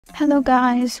Hello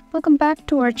guys, welcome back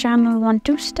to our channel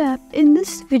 1-2-Step. In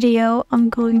this video, I'm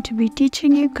going to be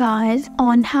teaching you guys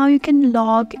on how you can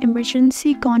log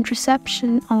emergency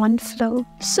contraception on Flow.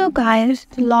 So guys,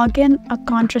 to log in a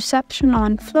contraception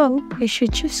on Flow, you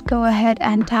should just go ahead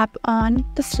and tap on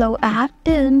the Flow app,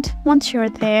 and once you're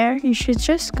there, you should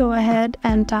just go ahead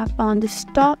and tap on this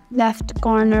top left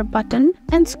corner button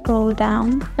and scroll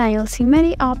down. Now you'll see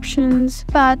many options,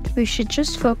 but we should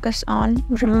just focus on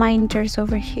reminders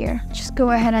over here. Just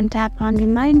go ahead and tap on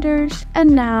reminders,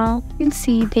 and now you'll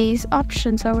see these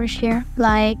options over here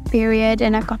like period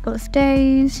in a couple of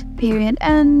days, period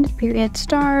end, period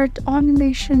start,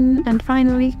 ovulation, and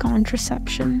finally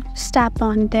contraception. Just tap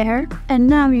on there, and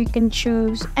now you can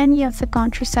choose any of the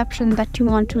contraception that you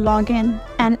want to log in.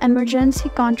 An emergency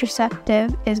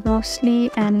contraceptive is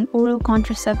mostly an oral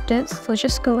contraceptive, so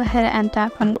just go ahead and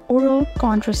tap on oral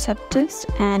contraceptives,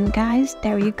 and guys,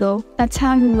 there you go. That's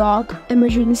how you log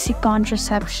emergency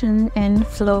contraception in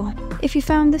Flow. If you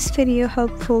found this video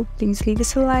helpful, please leave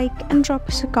us a like and drop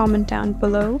us a comment down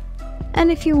below.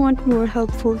 And if you want more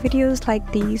helpful videos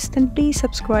like these, then please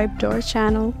subscribe to our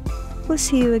channel. We'll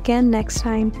see you again next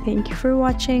time. Thank you for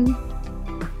watching.